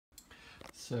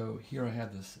So here I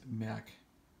have this Mac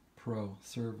Pro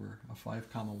server, a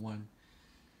 5.1,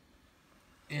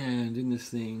 and in this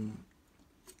thing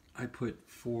I put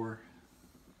 4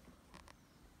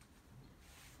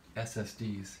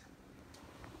 SSDs,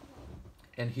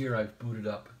 and here I've booted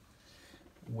up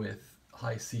with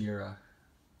High Sierra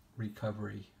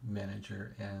Recovery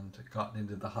Manager and gotten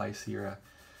into the High Sierra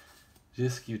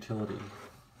disk utility.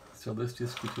 So this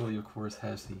disk utility, of course,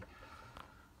 has the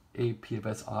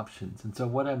APFS options. And so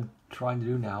what I'm trying to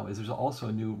do now is there's also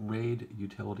a new RAID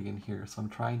utility in here. So I'm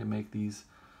trying to make these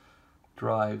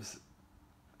drives,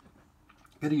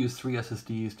 I'm going to use 3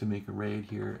 SSDs to make a RAID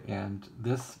here, and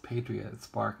this Patriot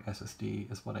Spark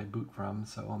SSD is what I boot from,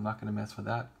 so I'm not going to mess with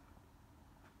that.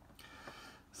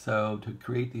 So to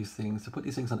create these things, to put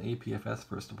these things on APFS,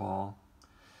 first of all,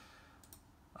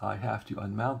 I have to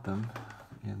unmount them,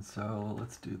 and so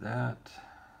let's do that.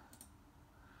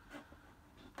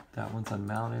 That one's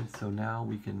unmounted, so now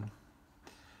we can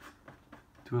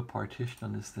do a partition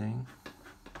on this thing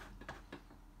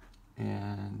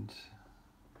and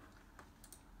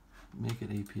make it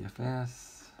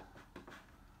APFS,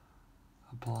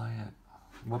 apply it.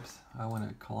 Whoops, I want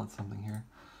to call it something here.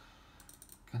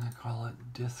 Gonna call it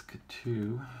disk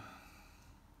 2.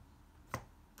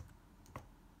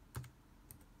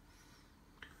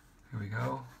 Here we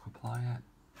go, apply it,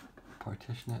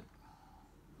 partition it.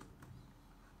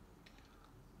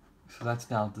 So that's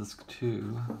now disk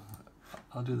 2.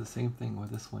 I'll do the same thing with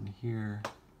this one here.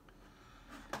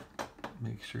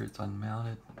 Make sure it's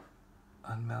unmounted.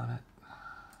 Unmount it.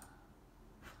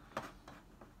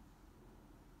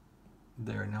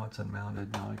 There, now it's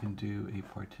unmounted. Now I can do a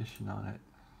partition on it.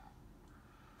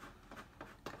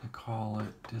 I call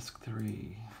it disk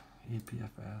 3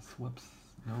 APFS. Whoops,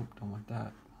 nope, don't want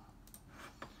that.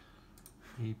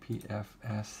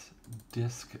 APFS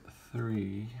disk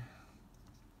 3.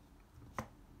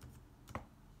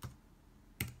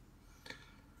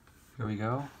 Here we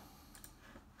go.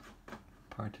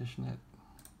 Partition it.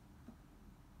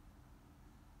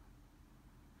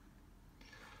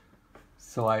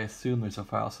 So I assume there's a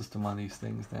file system on these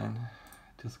things then.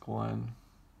 Disk 1,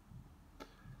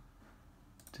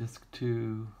 disk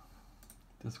 2,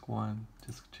 disk 1,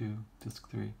 disk 2, disk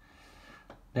 3.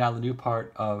 Now the new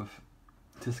part of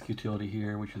disk utility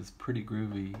here, which is pretty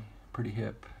groovy, pretty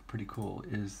hip, pretty cool,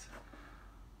 is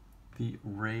the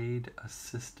RAID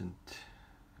assistant,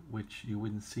 which you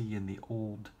wouldn't see in the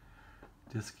old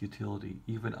disk utility.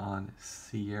 Even on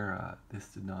Sierra, this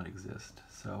did not exist.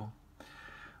 So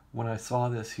when I saw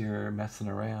this here messing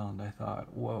around, I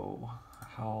thought, whoa,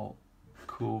 how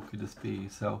cool could this be?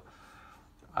 So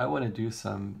I want to do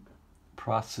some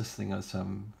processing of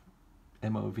some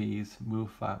MOVs,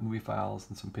 movie files,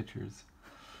 and some pictures.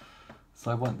 So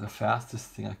I want the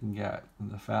fastest thing I can get, and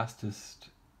the fastest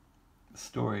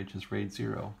storage is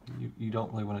RAID0. You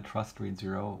don't really want to trust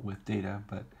RAID0 with data,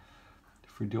 but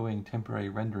for doing temporary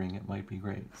rendering, it might be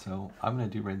great. So I'm going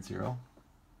to do RAID0.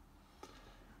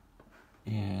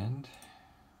 And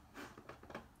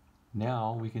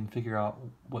now we can figure out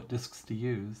what disks to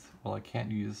use. Well, I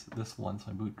can't use this one, so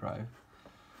my boot drive.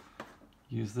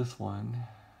 Use this one.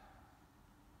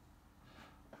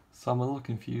 So I'm a little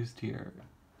confused here.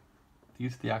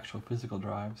 These are the actual physical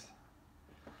drives.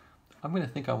 I'm going to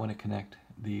think I want to connect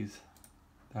these,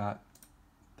 that,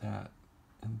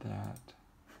 and that,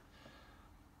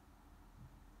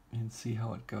 and see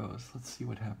how it goes. Let's see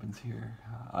what happens here.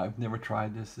 I've never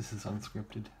tried this. This is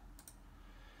unscripted.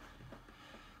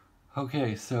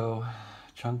 Okay, so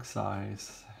chunk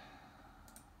size.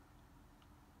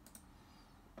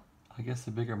 I guess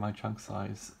the bigger my chunk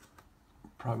size,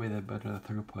 probably the better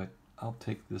the throughput. I'll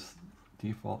take this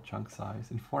default chunk size.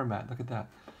 And format, look at that.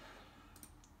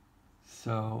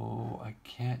 So I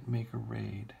can't make a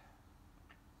RAID.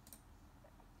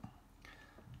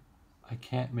 I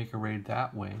can't make a RAID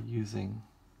that way using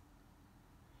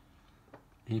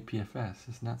APFS.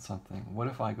 Isn't that something? What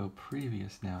if I go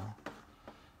previous now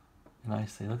and I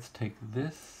say, let's take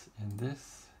this and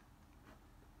this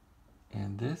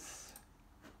and this.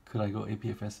 Could I go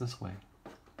APFS this way?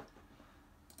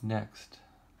 Next.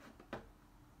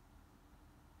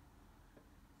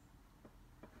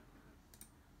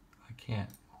 I can't.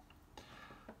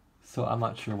 So I'm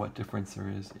not sure what difference there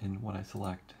is in what I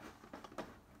select.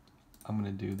 I'm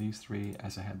going to do these 3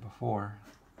 as I had before.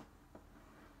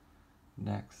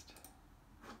 Next.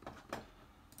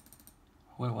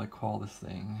 What do I call this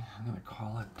thing? I'm going to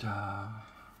call it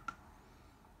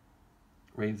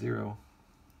RAID0.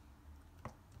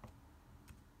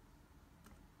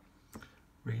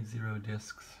 RAID0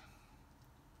 disks.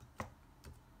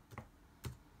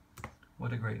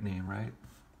 What a great name, right?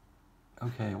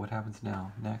 Okay, what happens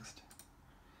now? Next.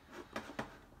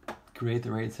 Create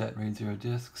the RAID set, RAID0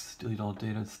 disks, delete all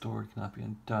data stored, cannot be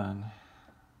undone.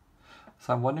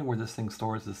 So I'm wondering where this thing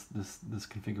stores this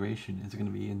configuration. Is it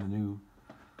going to be in the new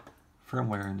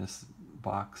firmware in this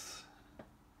box?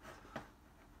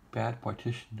 Bad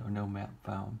partition or no map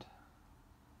found.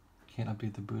 Can't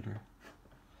update the booter.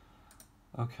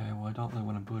 Okay, well I don't really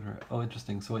want to boot her. Oh,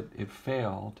 interesting. So it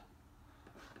failed,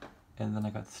 and then I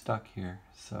got stuck here.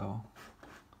 So,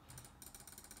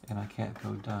 and I can't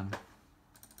go done.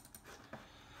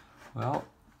 Well,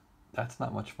 that's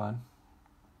not much fun.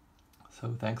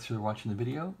 So thanks for watching the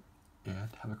video, and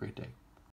have a great day.